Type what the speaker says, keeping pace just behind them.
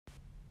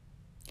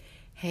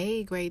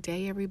Hey, great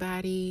day,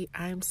 everybody.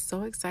 I'm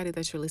so excited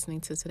that you're listening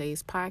to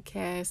today's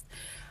podcast.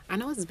 I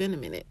know it's been a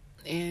minute,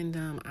 and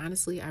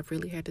honestly, I've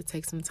really had to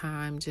take some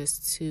time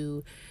just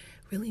to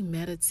really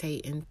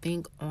meditate and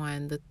think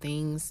on the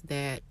things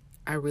that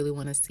I really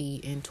want to see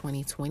in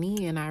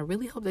 2020. And I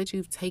really hope that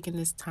you've taken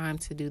this time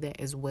to do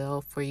that as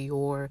well for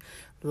your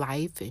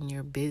life and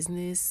your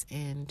business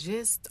and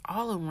just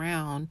all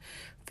around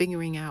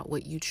figuring out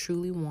what you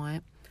truly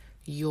want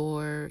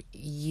your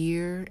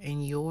year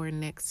and your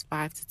next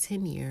 5 to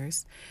 10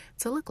 years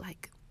to look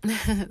like.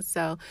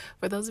 So,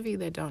 for those of you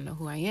that don't know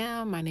who I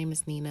am, my name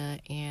is Nina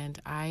and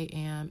I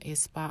am a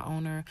spa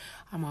owner.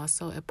 I'm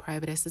also a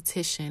private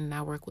esthetician and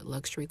I work with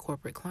luxury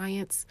corporate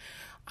clients.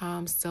 My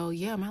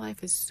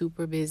life is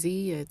super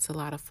busy. It's a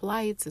lot of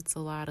flights, it's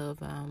a lot of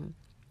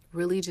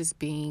really just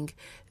being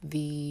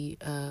the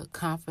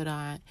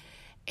confidant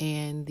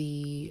and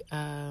the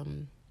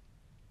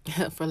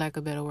for lack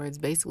of better words,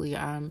 basically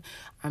I'm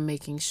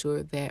making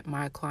sure that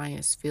my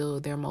clients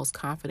feel their most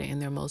confident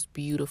and their most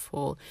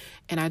beautiful,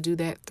 and I do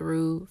that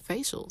through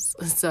facials.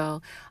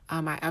 So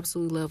I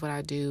absolutely love what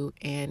I do,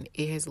 and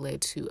it has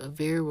led to a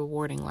very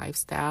rewarding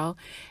lifestyle.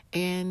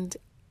 And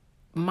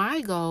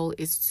my goal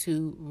is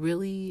to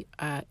really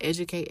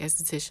educate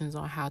estheticians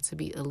on how to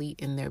be elite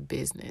in their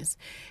business,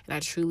 and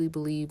I truly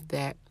believe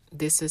that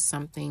this is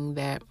something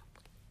that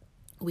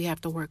we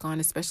have to work on,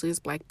 especially as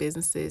Black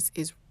businesses,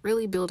 is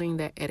really building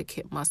that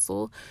etiquette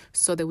muscle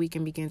so that we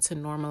can begin to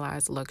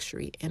normalize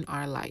luxury in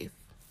our life.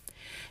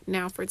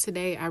 Now, for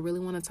today, I really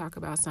want to talk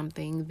about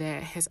something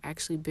that has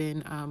actually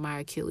been my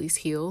Achilles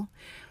heel.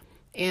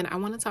 And I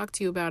want to talk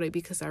to you about it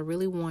because I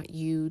really want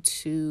you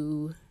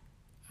to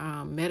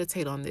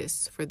meditate on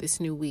this for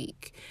this new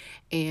week.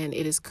 And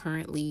it is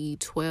currently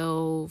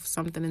 12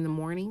 something in the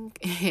morning,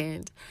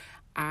 and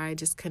I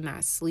just could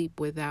not sleep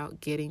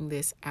without getting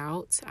this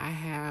out. I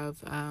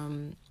have,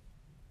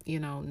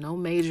 no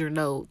major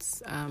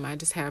notes. I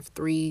just have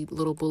 3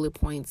 little bullet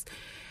points,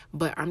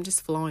 but I'm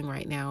just flowing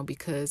right now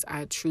because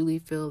I truly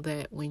feel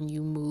that when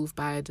you move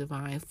by a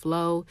divine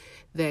flow,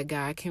 that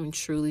God can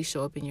truly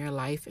show up in your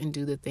life and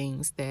do the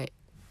things that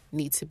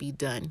need to be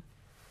done.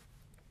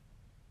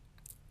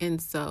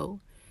 And so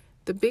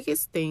the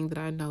biggest thing that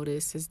I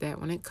notice is that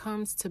when it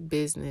comes to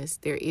business,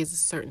 there is a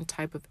certain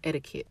type of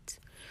etiquette.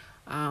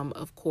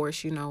 Of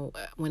course,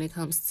 when it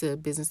comes to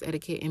business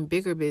etiquette in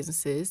bigger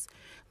businesses,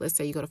 let's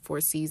say you go to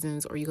Four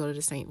Seasons or you go to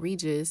the St.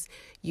 Regis,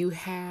 you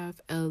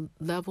have a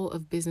level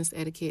of business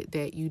etiquette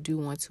that you do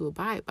want to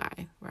abide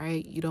by,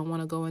 right? You don't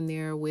want to go in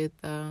there with,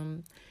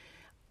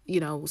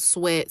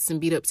 sweats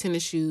and beat up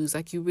tennis shoes.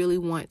 Like, you really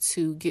want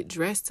to get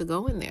dressed to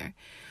go in there.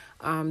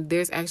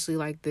 There's actually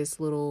like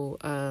this little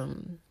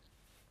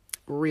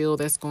reel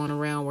that's going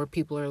around where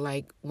people are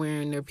like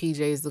wearing their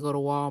PJs to go to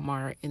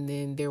Walmart, and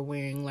then they're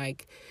wearing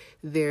like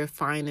their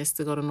finest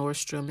to go to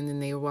Nordstrom, and then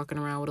they're walking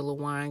around with a little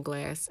wine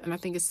glass. And I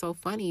think it's so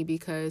funny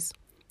because,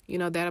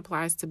 that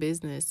applies to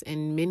business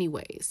in many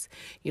ways.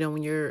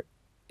 When you're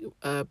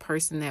a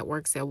person that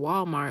works at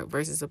Walmart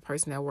versus a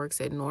person that works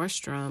at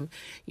Nordstrom,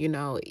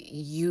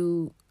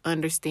 you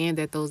understand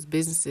that those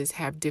businesses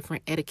have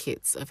different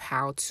etiquettes of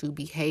how to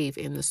behave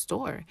in the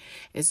store.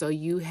 And so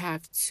you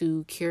have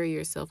to carry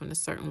yourself in a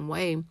certain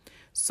way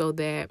so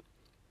that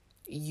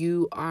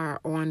you are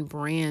on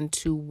brand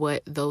to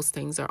what those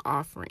things are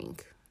offering,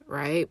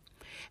 right?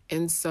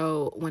 And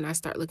so when I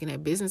start looking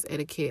at business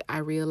etiquette, I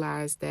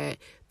realize that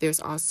there's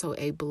also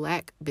a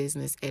Black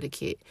business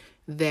etiquette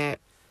that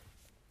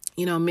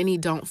many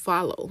don't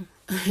follow.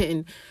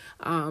 And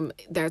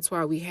that's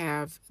why we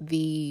have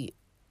the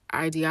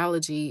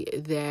ideology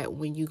that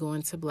when you go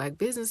into Black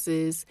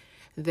businesses,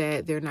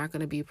 that they're not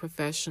going to be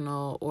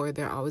professional, or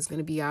they're always going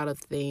to be out of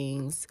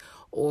things,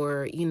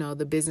 or,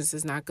 the business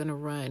is not going to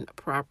run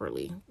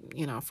properly,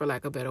 for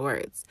lack of better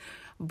words.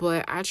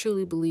 But I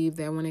truly believe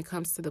that when it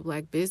comes to the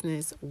Black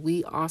business,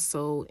 we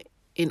also,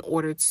 in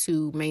order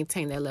to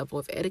maintain that level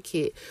of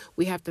etiquette,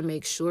 we have to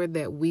make sure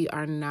that we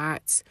are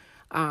not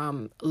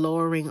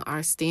lowering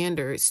our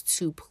standards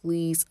to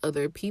please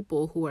other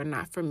people who are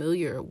not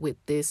familiar with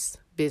this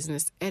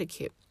business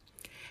etiquette.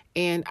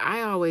 And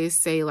I always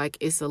say, like,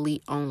 it's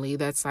elite only.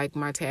 That's like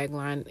my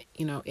tagline,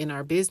 in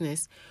our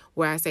business,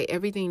 where I say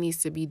everything needs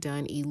to be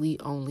done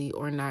elite only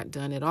or not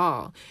done at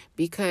all.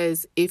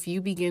 Because if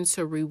you begin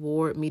to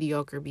reward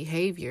mediocre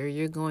behavior,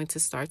 you're going to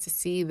start to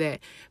see that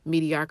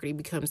mediocrity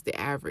becomes the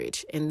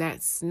average. And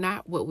that's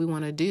not what we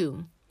want to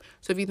do.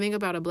 So if you think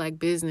about a Black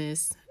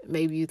business,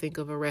 maybe you think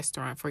of a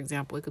restaurant, for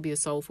example. It could be a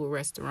soul food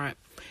restaurant,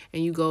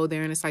 and you go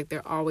there and it's like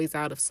they're always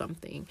out of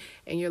something.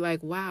 And you're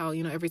like, wow,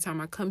 every time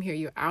I come here,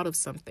 you're out of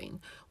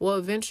something. Well,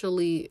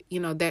 eventually,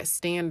 that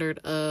standard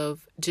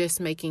of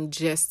just making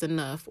just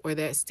enough, or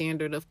that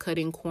standard of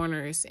cutting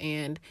corners,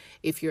 and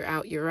if you're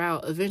out, you're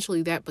out,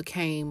 eventually that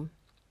became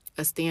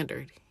a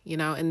standard,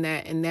 and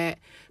that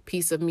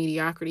piece of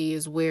mediocrity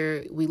is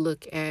where we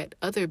look at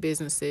other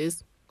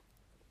businesses.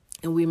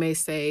 And we may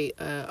say,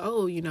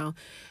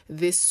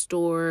 this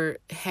store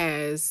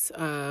has,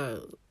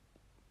 a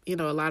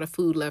lot of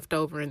food left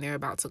over and they're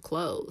about to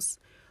close.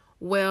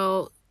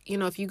 Well,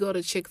 if you go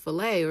to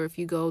Chick-fil-A or if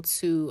you go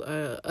to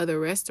other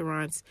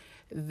restaurants,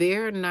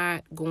 they're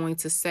not going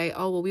to say,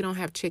 oh, well, we don't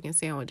have chicken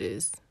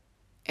sandwiches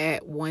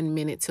at 1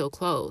 minute till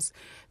close.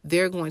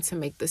 They're going to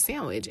make the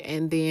sandwich.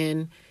 And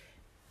then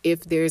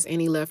if there's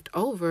any left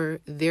over,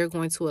 they're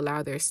going to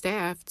allow their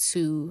staff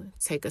to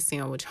take a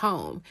sandwich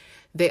home.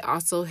 They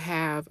also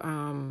have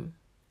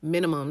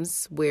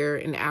minimums where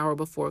an hour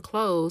before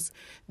close,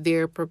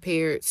 they're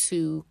prepared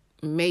to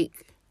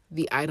make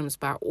the items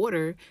by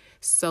order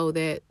so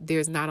that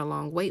there's not a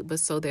long wait, but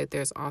so that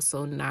there's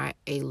also not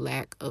a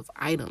lack of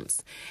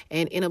items.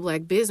 And in a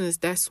Black business,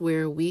 that's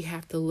where we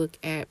have to look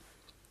at,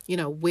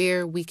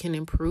 where we can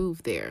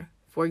improve there.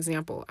 For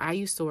example, I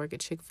used to work at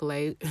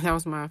Chick-fil-A. That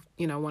was my,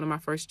 one of my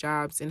first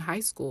jobs in high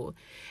school.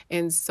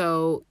 And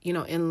so,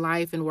 in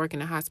life and working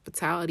in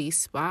hospitality,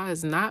 spa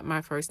is not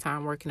my first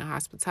time working in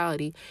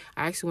hospitality.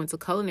 I actually went to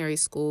culinary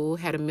school,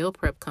 had a meal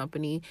prep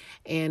company,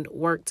 and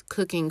worked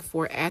cooking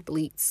for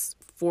athletes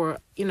for,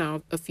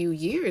 a few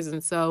years.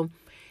 And so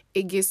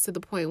it gets to the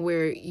point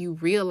where you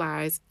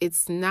realize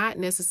it's not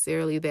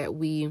necessarily that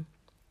we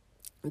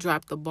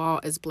drop the ball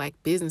as Black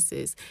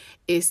businesses.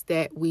 It's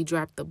that we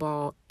drop the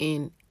ball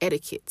in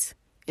etiquette,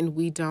 and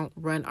we don't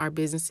run our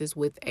businesses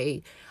with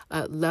a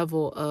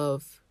level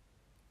of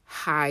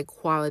high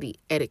quality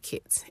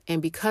etiquette.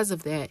 And because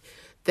of that,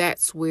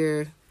 that's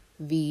where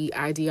the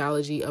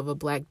ideology of a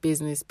Black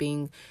business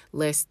being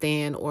less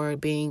than, or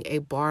being a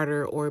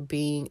barter, or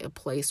being a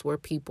place where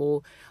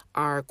people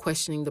are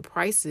questioning the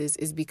prices,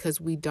 is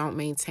because we don't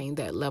maintain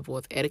that level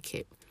of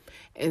etiquette.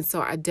 And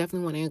so I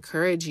definitely want to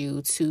encourage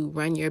you to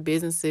run your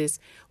businesses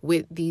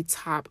with the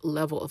top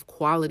level of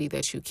quality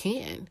that you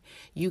can.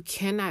 You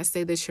cannot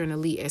say that you're an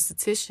elite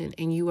esthetician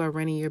and you are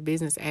running your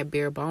business at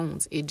bare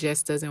bones. It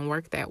just doesn't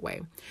work that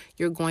way.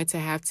 You're going to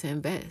have to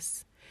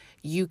invest.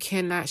 You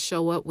cannot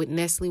show up with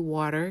Nestle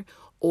water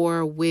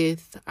or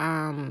with,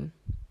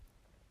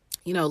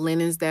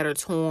 linens that are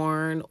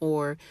torn,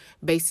 or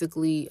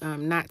basically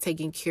not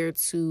taking care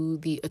to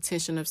the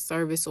attention of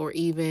service, or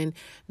even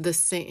the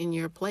scent in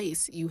your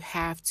place. You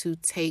have to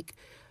take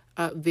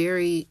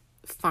very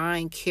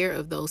fine care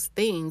of those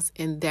things,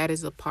 and that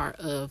is a part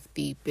of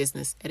the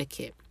business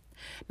etiquette.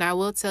 Now, I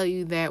will tell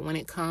you that when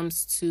it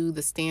comes to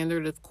the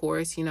standard, of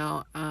course,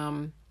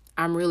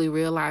 I'm really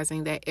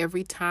realizing that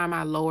every time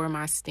I lower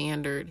my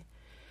standard,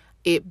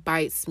 it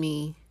bites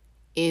me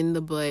in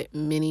the butt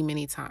many,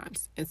 many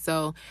times. And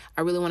so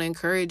I really want to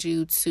encourage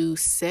you to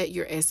set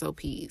your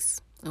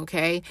SOPs,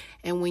 okay?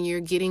 And when you're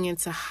getting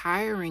into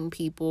hiring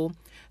people,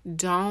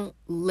 don't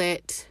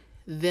let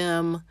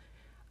them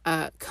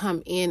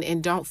come in,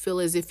 and don't feel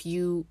as if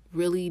you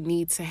really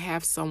need to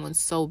have someone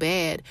so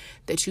bad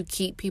that you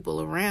keep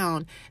people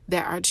around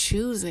that are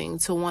choosing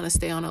to want to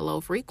stay on a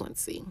low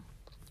frequency,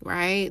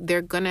 right?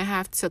 They're going to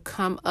have to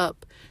come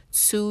up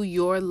to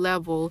your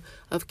level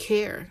of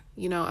care.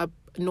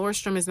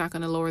 Nordstrom is not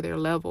going to lower their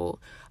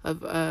level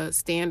of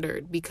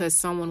standard because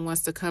someone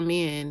wants to come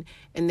in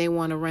and they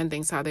want to run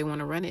things how they want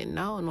to run it.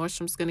 No,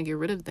 Nordstrom's going to get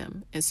rid of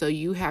them. And so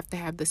you have to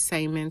have the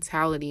same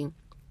mentality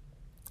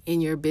in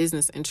your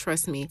business. And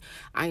trust me,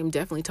 I am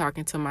definitely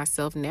talking to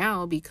myself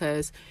now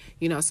because,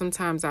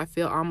 sometimes I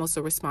feel almost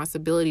a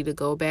responsibility to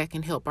go back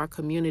and help our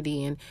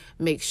community and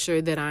make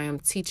sure that I am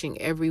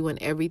teaching everyone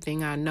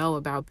everything I know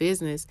about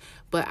business.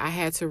 But I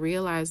had to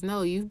realize,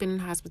 no, you've been in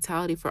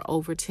hospitality for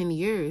over 10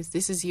 years.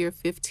 This is year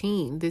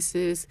 15. This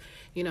is,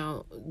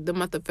 the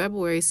month of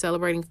February,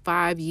 celebrating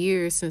 5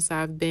 years since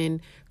I've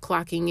been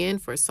clocking in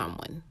for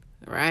someone,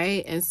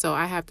 right? And so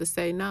I have to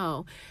say,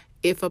 no.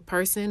 If a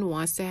person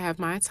wants to have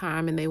my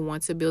time and they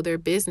want to build their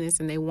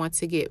business and they want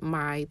to get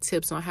my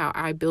tips on how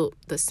I built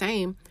the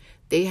same,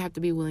 they have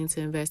to be willing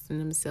to invest in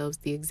themselves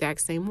the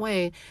exact same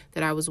way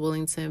that I was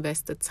willing to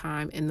invest the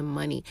time and the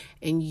money.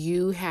 And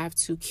you have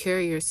to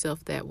carry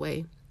yourself that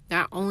way,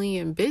 not only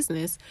in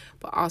business,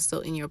 but also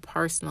in your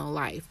personal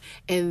life.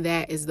 And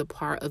that is the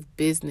part of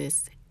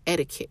business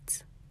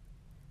etiquette.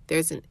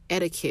 There's an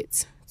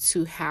etiquette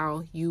to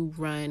how you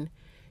run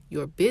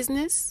your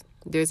business.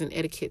 There's an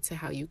etiquette to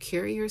how you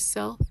carry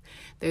yourself.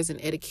 There's an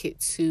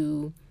etiquette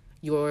to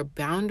your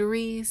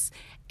boundaries.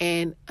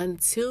 And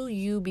until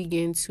you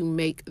begin to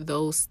make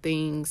those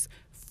things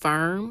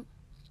firm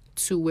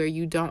to where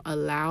you don't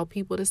allow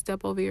people to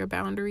step over your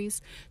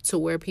boundaries, to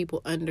where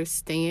people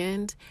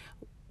understand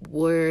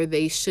where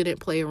they shouldn't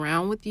play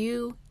around with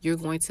you, you're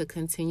going to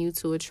continue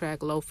to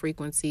attract low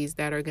frequencies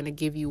that are going to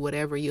give you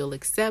whatever you'll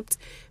accept,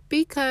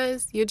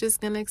 because you're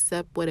just going to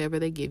accept whatever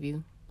they give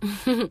you.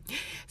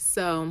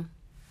 So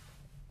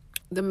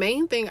the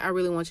main thing I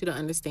really want you to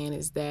understand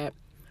is that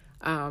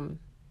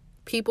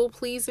people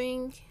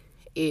pleasing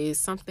is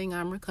something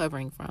I'm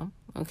recovering from.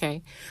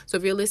 Okay. So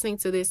if you're listening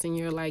to this and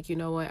you're like, you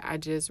know what, I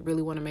just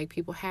really want to make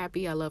people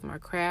happy. I love my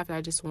craft. I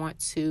just want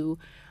to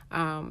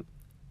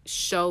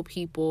show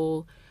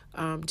people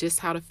just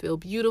how to feel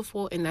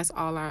beautiful. And that's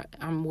all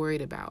I'm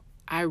worried about.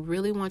 I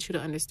really want you to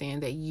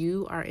understand that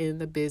you are in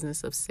the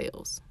business of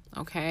sales.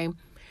 Okay.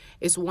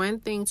 It's one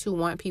thing to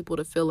want people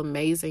to feel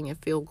amazing and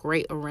feel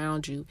great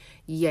around you.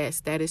 Yes,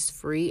 that is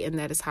free and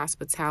that is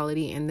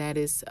hospitality and that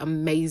is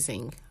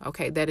amazing.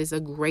 Okay, that is a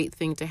great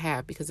thing to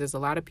have because there's a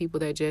lot of people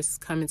that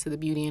just come into the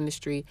beauty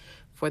industry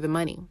for the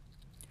money.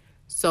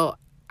 So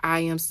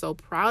I am so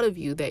proud of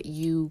you that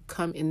you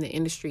come in the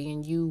industry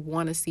and you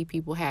want to see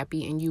people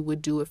happy and you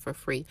would do it for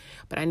free.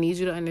 But I need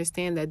you to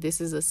understand that this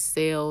is a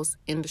sales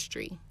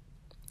industry.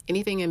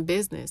 Anything in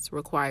business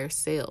requires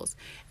sales.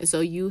 And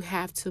so you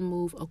have to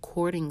move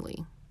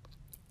accordingly.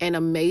 And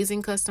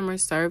amazing customer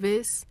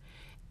service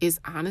is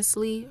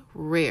honestly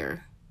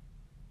rare.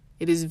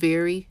 It is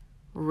very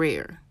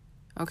rare.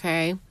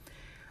 Okay?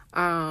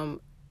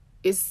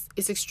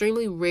 It's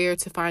extremely rare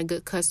to find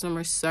good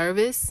customer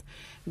service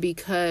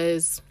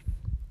because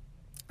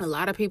a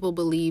lot of people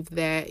believe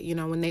that,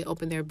 when they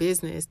open their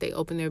business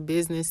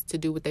to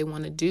do what they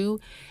want to do,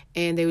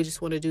 and they would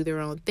just want to do their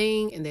own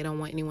thing, and they don't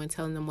want anyone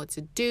telling them what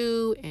to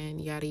do, and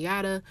yada,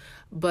 yada.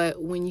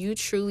 But when you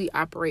truly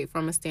operate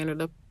from a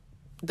standard of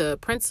the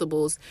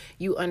principles,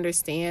 you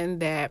understand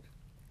that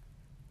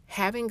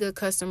having good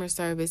customer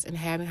service and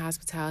having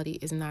hospitality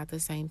is not the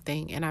same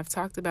thing. And I've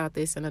talked about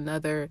this in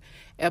another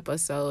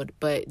episode,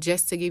 but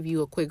just to give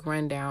you a quick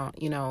rundown,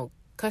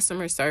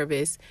 customer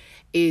service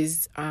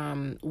is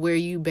where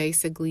you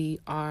basically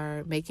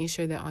are making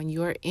sure that on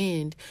your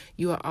end,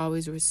 you are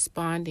always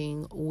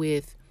responding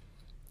with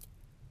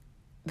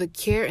the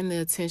care and the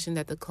attention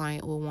that the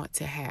client will want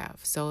to have.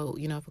 So,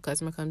 if a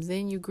customer comes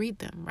in, you greet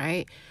them,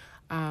 right?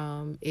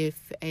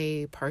 If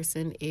a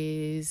person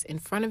is in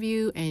front of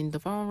you and the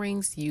phone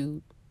rings,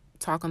 you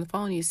talk on the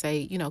phone, you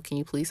say, can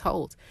you please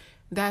hold?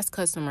 That's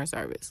customer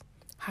service.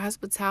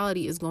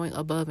 Hospitality is going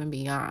above and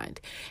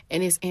beyond,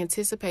 and it's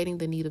anticipating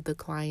the need of the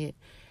client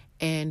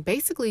and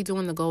basically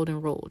doing the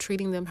golden rule,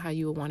 treating them how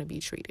you would want to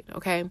be treated,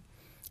 okay?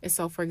 And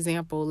so, for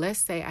example, let's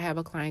say I have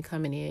a client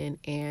coming in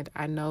and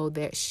I know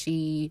that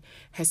she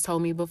has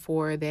told me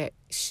before that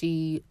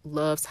she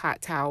loves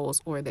hot towels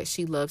or that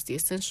she loves the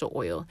essential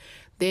oil.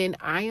 Then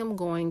I am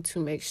going to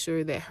make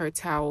sure that her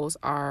towels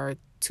are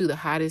to the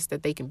hottest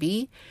that they can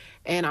be.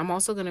 And I'm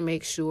also going to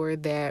make sure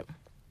that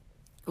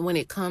when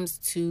it comes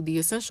to the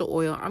essential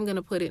oil, I'm going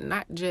to put it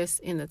not just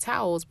in the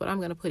towels, but I'm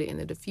going to put it in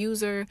the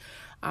diffuser.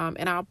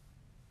 And I'll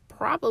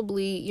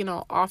probably,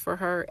 offer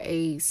her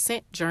a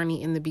scent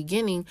journey in the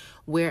beginning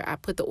where I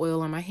put the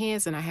oil on my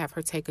hands and I have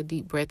her take a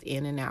deep breath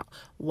in and out.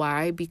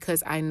 Why?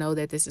 Because I know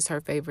that this is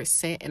her favorite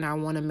scent and I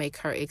want to make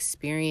her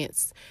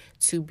experience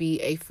to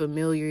be a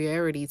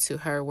familiarity to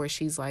her where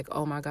she's like,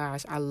 oh my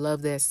gosh, I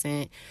love that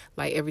scent.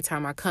 Like every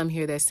time I come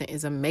here, that scent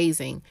is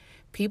amazing.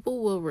 People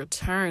will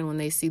return when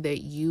they see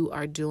that you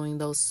are doing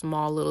those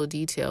small little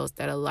details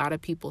that a lot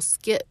of people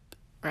skip,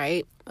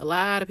 right? A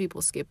lot of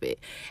people skip it.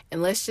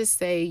 And let's just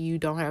say you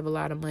don't have a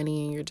lot of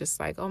money and you're just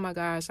like, oh my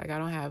gosh, like I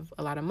don't have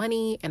a lot of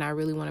money and I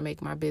really want to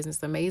make my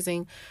business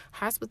amazing.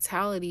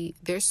 Hospitality,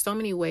 there's so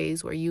many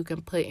ways where you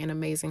can put in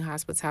amazing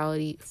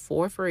hospitality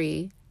for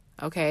free,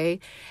 okay?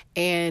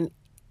 And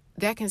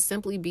that can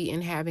simply be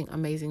in having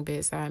amazing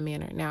bedside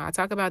manner. Now, I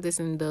talk about this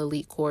in the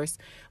elite course,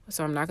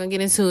 so I'm not going to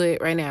get into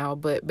it right now,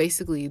 but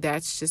basically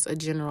that's just a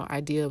general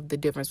idea of the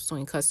difference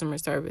between customer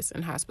service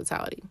and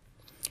hospitality.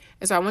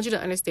 And so I want you to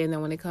understand that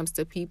when it comes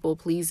to people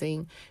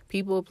pleasing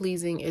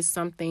is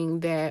something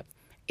that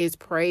is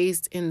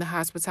praised in the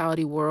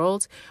hospitality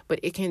world, but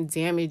it can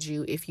damage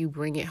you if you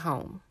bring it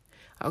home.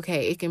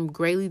 Okay, it can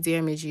greatly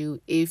damage you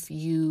if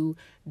you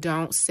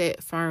don't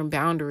set firm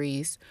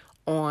boundaries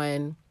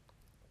on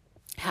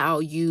how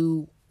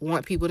you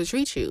want people to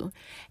treat you.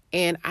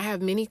 And I have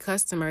many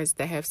customers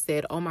that have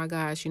said, oh my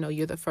gosh,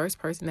 you're the first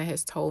person that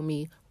has told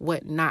me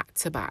what not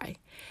to buy.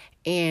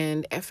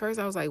 And at first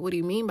I was like, what do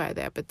you mean by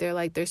that? But they're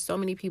like, there's so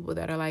many people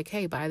that are like,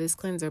 hey, buy this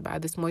cleanser, buy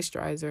this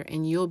moisturizer.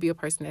 And you'll be a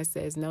person that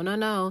says,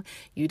 no,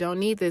 you don't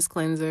need this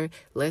cleanser.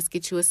 Let's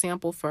get you a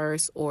sample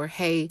first. Or,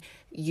 hey,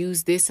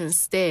 use this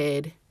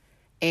instead.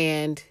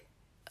 And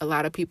a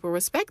lot of people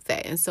respect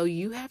that. And so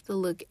you have to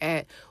look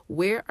at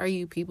where are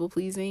you people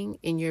pleasing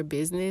in your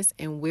business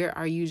and where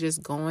are you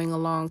just going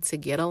along to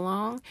get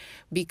along?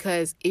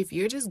 Because if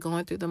you're just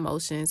going through the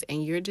motions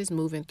and you're just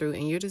moving through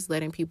and you're just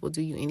letting people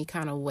do you any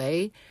kind of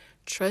way,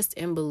 trust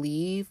and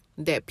believe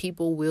that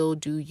people will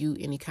do you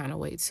any kind of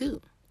way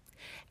too.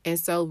 And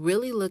so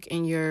really look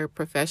in your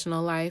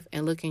professional life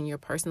and look in your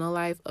personal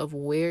life of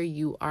where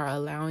you are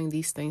allowing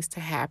these things to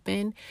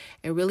happen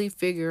and really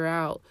figure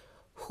out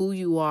who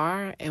you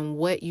are and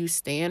what you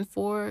stand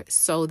for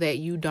so that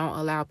you don't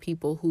allow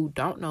people who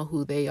don't know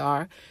who they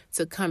are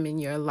to come in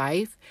your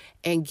life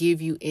and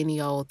give you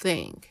any old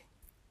thing.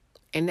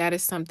 And that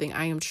is something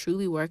I am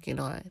truly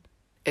working on,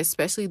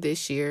 especially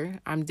this year.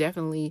 I'm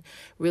definitely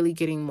really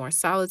getting more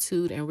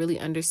solitude and really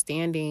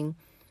understanding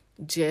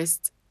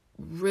just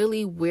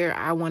really where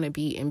I want to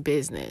be in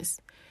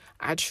business.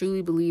 I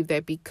truly believe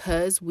that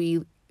because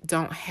we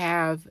don't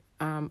have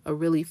a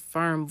really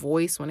firm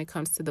voice when it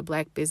comes to the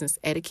Black business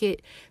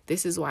etiquette.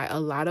 This is why a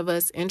lot of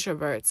us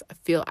introverts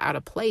feel out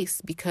of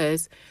place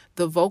because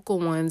the vocal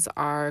ones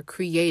are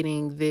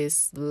creating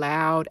this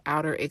loud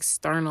outer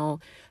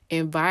external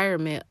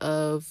environment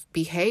of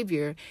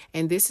behavior.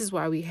 And this is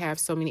why we have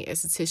so many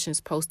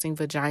estheticians posting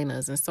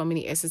vaginas and so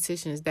many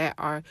estheticians that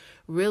are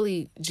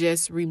really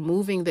just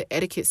removing the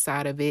etiquette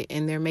side of it,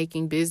 and they're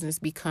making business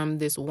become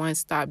this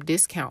one-stop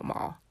discount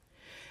mall.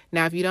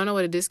 Now, if you don't know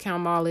what a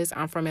discount mall is,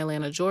 I'm from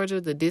Atlanta, Georgia.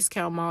 The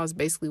discount mall is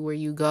basically where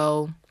you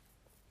go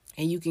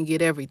and you can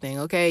get everything,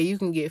 okay? You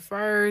can get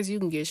furs, you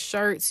can get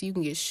shirts, you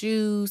can get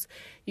shoes,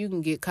 you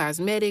can get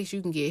cosmetics,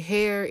 you can get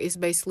hair. It's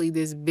basically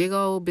this big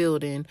old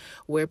building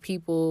where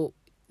people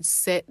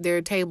set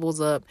their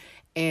tables up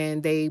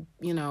and they,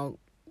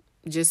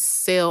 just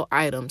sell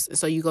items.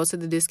 So you go to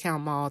the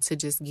discount mall to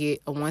just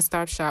get a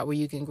one-stop shop where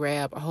you can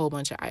grab a whole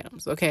bunch of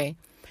items, okay?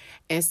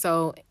 And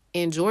so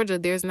in Georgia,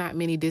 there's not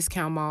many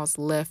discount malls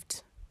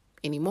left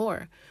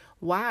anymore.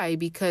 Why?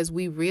 Because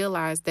we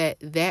realize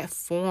that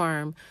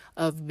form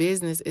of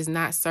business is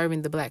not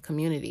serving the Black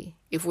community.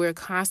 If we're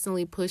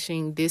constantly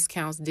pushing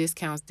discounts,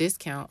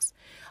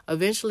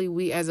 eventually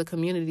we as a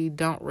community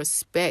don't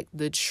respect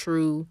the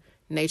true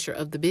nature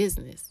of the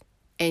business.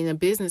 And a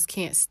business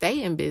can't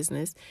stay in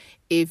business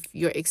if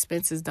your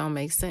expenses don't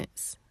make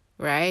sense,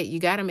 right? You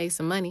got to make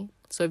some money.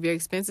 So if your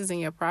expenses and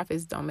your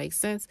profits don't make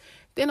sense,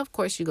 then of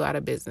course you go out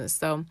of business.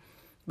 So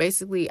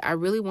basically, I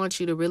really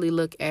want you to really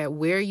look at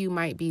where you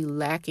might be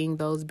lacking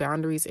those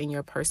boundaries in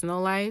your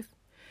personal life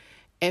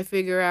and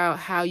figure out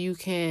how you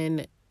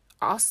can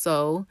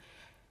also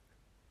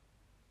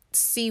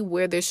see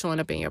where they're showing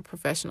up in your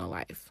professional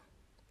life.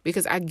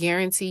 Because I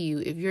guarantee you,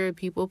 if you're a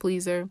people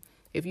pleaser,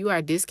 if you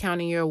are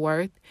discounting your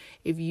worth,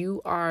 if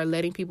you are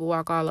letting people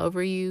walk all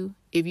over you,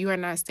 if you are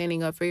not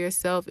standing up for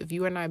yourself, if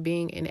you are not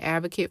being an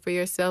advocate for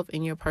yourself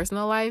in your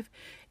personal life,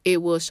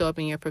 it will show up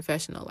in your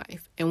professional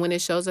life. And when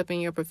it shows up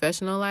in your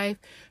professional life,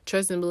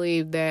 trust and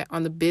believe that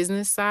on the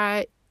business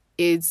side,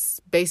 it's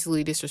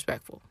basically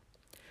disrespectful.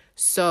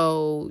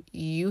 So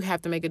you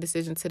have to make a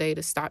decision today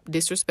to stop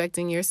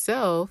disrespecting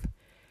yourself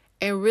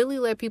and really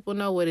let people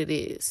know what it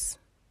is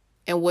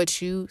and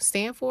what you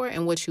stand for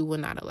and what you will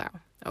not allow.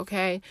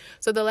 Okay?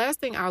 So the last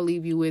thing I'll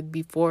leave you with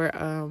before,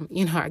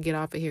 I get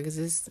off of here,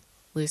 because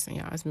listen,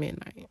 y'all, it's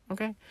midnight.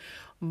 Okay?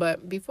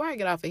 But before I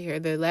get off of here,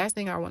 the last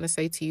thing I want to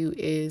say to you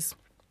is,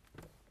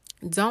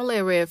 don't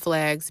let red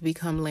flags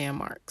become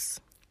landmarks.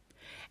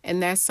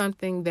 And that's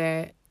something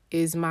that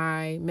is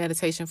my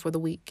meditation for the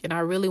week. And I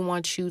really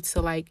want you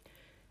to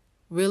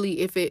really,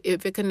 if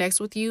it connects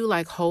with you,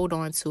 hold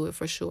on to it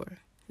for sure.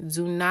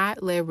 Do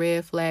not let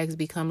red flags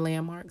become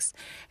landmarks.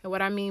 And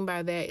what I mean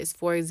by that is,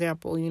 for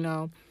example,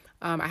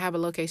 I have a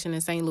location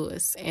in St.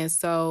 Louis. And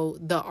so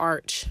the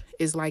Arch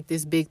is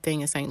this big thing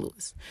in St.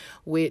 Louis,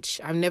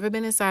 which I've never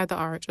been inside the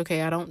Arch.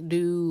 Okay. I don't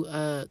do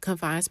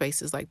confined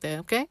spaces like that.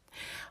 Okay.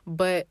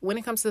 But when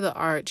it comes to the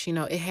Arch,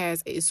 it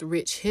has its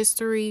rich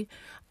history.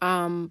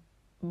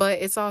 But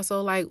it's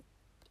also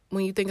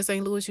when you think of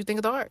St. Louis, you think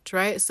of the Arch,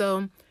 right?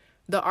 So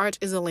the Arch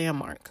is a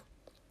landmark.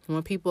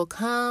 When people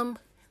come,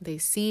 they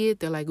see it,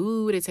 they're like,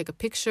 ooh, they take a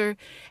picture,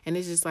 and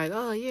it's just like,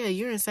 oh yeah,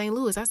 you're in St.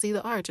 Louis. I see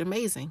the Arch.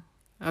 Amazing.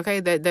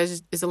 Okay, that's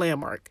just, it's a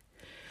landmark.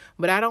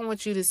 But I don't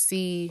want you to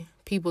see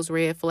people's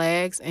red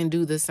flags and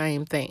do the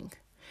same thing.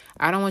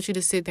 I don't want you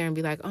to sit there and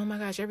be like, oh my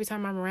gosh, every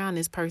time I'm around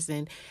this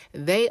person,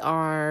 they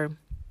are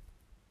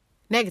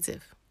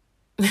negative.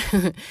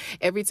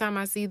 Every time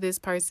I see this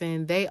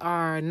person, they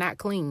are not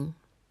clean.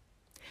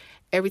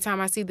 Every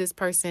time I see this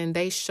person,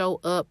 they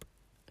show up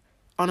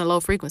on a low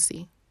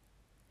frequency.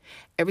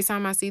 Every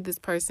time I see this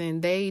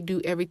person, they do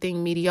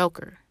everything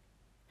mediocre.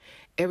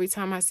 Every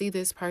time I see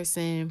this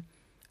person,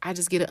 I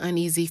just get an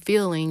uneasy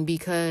feeling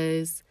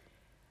because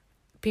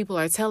people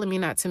are telling me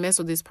not to mess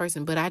with this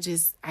person, but I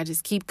just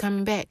keep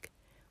coming back.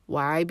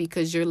 Why?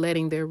 Because you're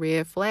letting their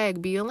red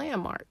flag be a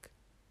landmark.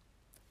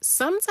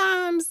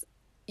 Sometimes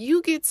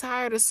you get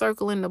tired of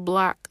circling the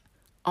block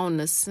on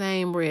the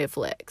same red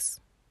flags.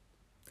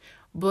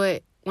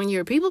 But when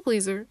you're a people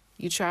pleaser,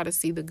 you try to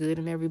see the good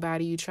in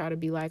everybody. You try to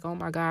be like, oh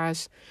my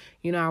gosh,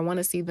 I want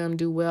to see them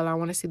do well. I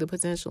want to see the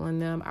potential in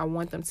them. I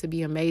want them to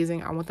be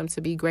amazing. I want them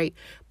to be great.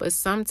 But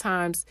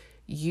sometimes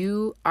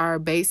you are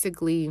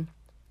basically,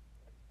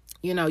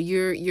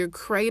 you're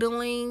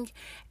cradling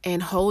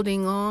and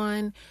holding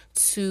on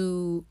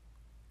to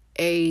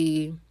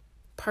a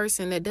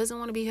person that doesn't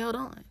want to be held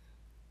on.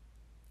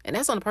 And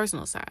that's on the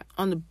personal side.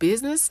 On the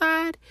business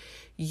side,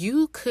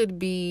 you could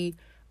be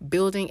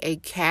building a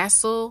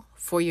castle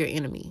for your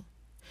enemy.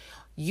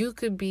 You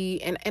could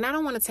be, and I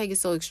don't want to take it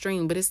so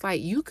extreme, but it's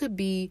you could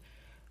be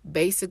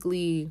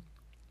basically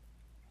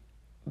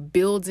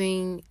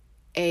building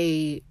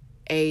a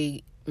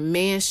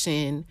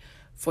mansion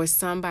for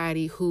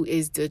somebody who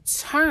is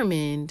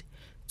determined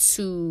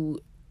to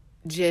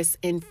just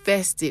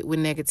infest it with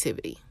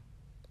negativity.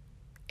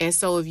 And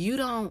so if you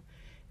don't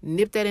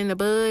nip that in the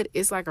bud,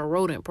 it's like a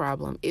rodent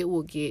problem. It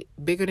will get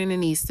bigger than it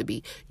needs to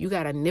be. You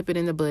got to nip it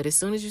in the bud. As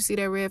soon as you see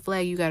that red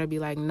flag, you got to be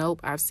like, nope,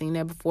 I've seen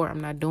that before.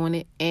 I'm not doing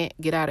it. And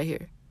get out of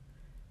here.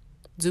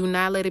 Do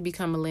not let it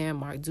become a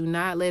landmark. Do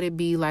not let it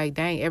be like,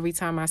 dang, every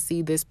time I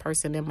see this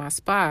person in my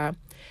spa,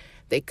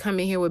 they come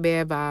in here with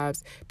bad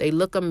vibes. They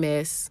look a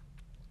mess.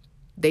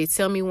 They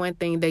tell me one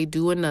thing, they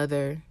do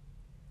another,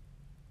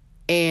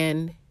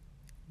 and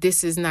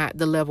this is not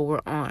the level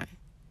we're on.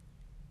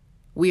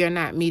 We are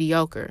not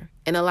mediocre.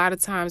 And a lot of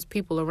times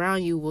people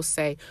around you will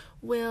say,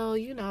 well,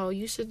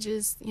 you should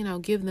just,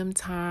 give them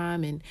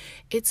time, and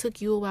it took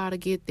you a while to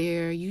get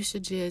there. You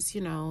should just,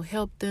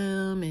 help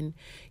them, and,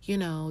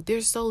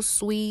 they're so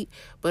sweet.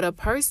 But a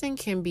person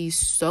can be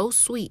so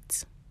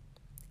sweet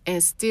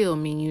and still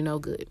mean you no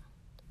good.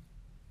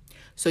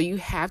 So you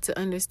have to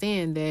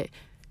understand that.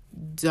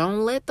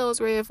 Don't let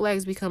those red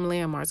flags become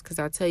landmarks, because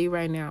I tell you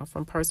right now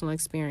from personal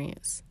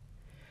experience,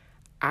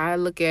 I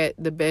look at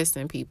the best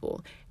in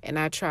people, and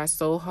I try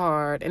so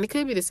hard, and it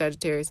could be the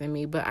Sagittarius in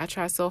me, but I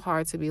try so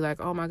hard to be like,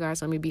 oh my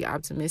gosh, let me be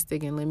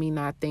optimistic and let me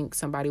not think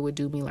somebody would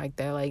do me like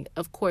that. Like,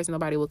 of course,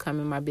 nobody will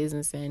come in my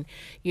business and,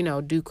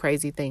 do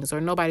crazy things,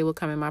 or nobody will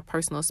come in my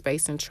personal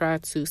space and try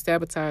to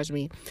sabotage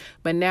me.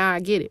 But now I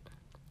get it.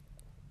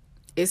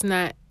 It's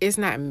not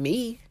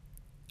me.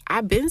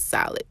 I've been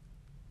solid.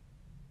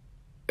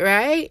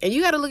 Right? And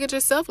you got to look at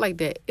yourself like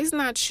that. It's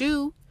not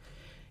you.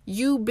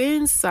 You've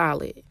been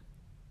solid.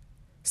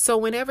 So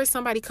whenever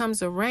somebody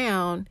comes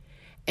around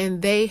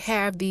and they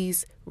have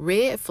these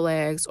red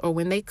flags, or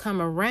when they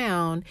come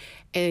around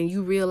and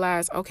you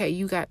realize, okay,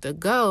 you got to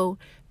go,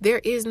 there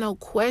is no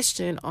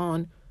question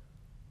on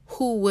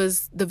who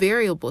was the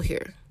variable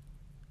here.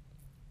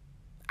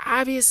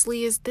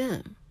 Obviously, it's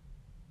them.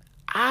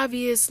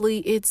 Obviously,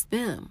 it's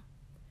them.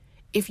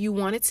 If you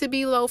want it to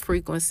be low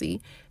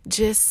frequency,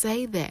 just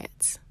say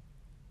that.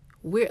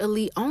 We're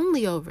elite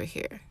only over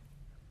here.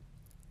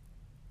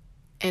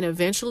 And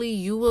eventually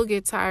you will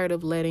get tired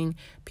of letting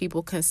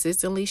people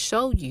consistently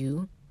show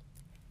you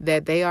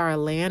that they are a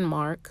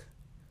landmark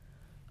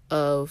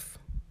of,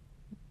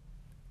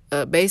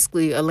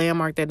 basically a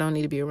landmark that don't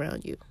need to be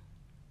around you.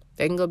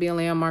 They can go be a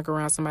landmark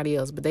around somebody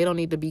else, but they don't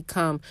need to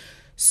become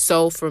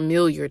so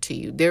familiar to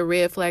you. Their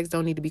red flags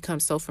don't need to become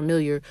so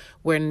familiar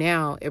where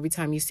now every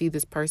time you see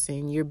this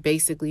person, you're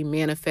basically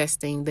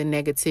manifesting the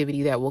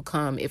negativity that will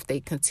come if they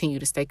continue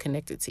to stay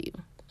connected to you.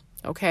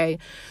 Okay.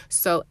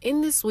 So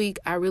in this week,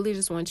 I really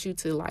just want you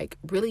to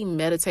really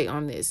meditate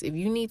on this. If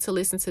you need to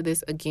listen to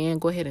this again,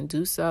 go ahead and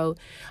do so.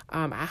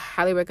 I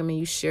highly recommend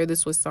you share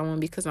this with someone,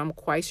 because I'm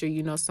quite sure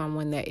you know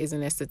someone that is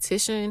an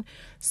esthetician,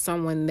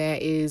 someone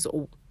that is,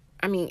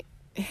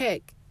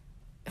 heck,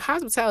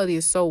 hospitality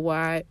is so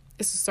wide.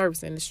 It's a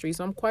service industry.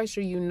 So I'm quite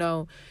sure you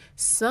know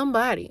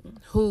somebody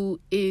who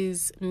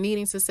is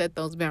needing to set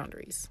those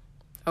boundaries.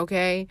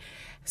 Okay.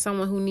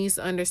 Someone who needs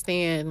to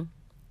understand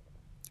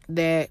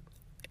that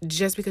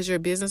just because you're a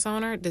business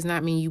owner does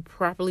not mean you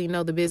properly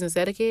know the business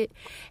etiquette.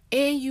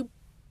 And you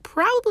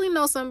probably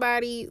know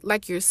somebody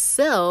like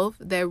yourself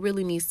that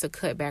really needs to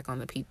cut back on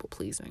the people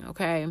pleasing.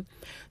 Okay.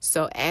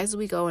 So as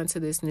we go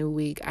into this new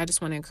week, I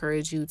just want to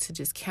encourage you to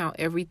just count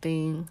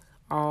everything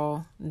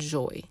all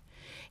joy.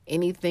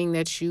 Anything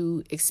that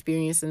you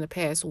experienced in the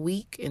past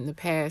week, in the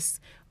past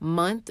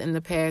month, in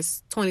the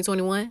past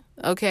 2021,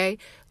 okay,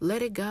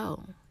 let it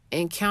go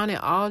and count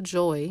it all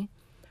joy,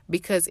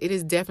 because it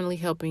is definitely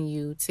helping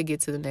you to get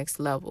to the next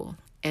level.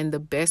 And the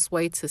best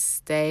way to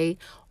stay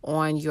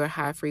on your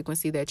high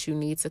frequency that you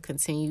need to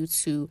continue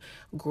to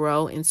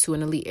grow into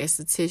an elite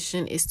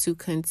esthetician is to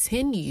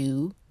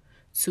continue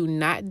to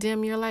not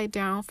dim your light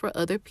down for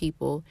other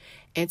people,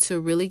 and to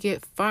really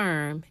get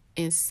firm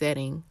in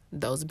setting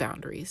those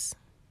boundaries.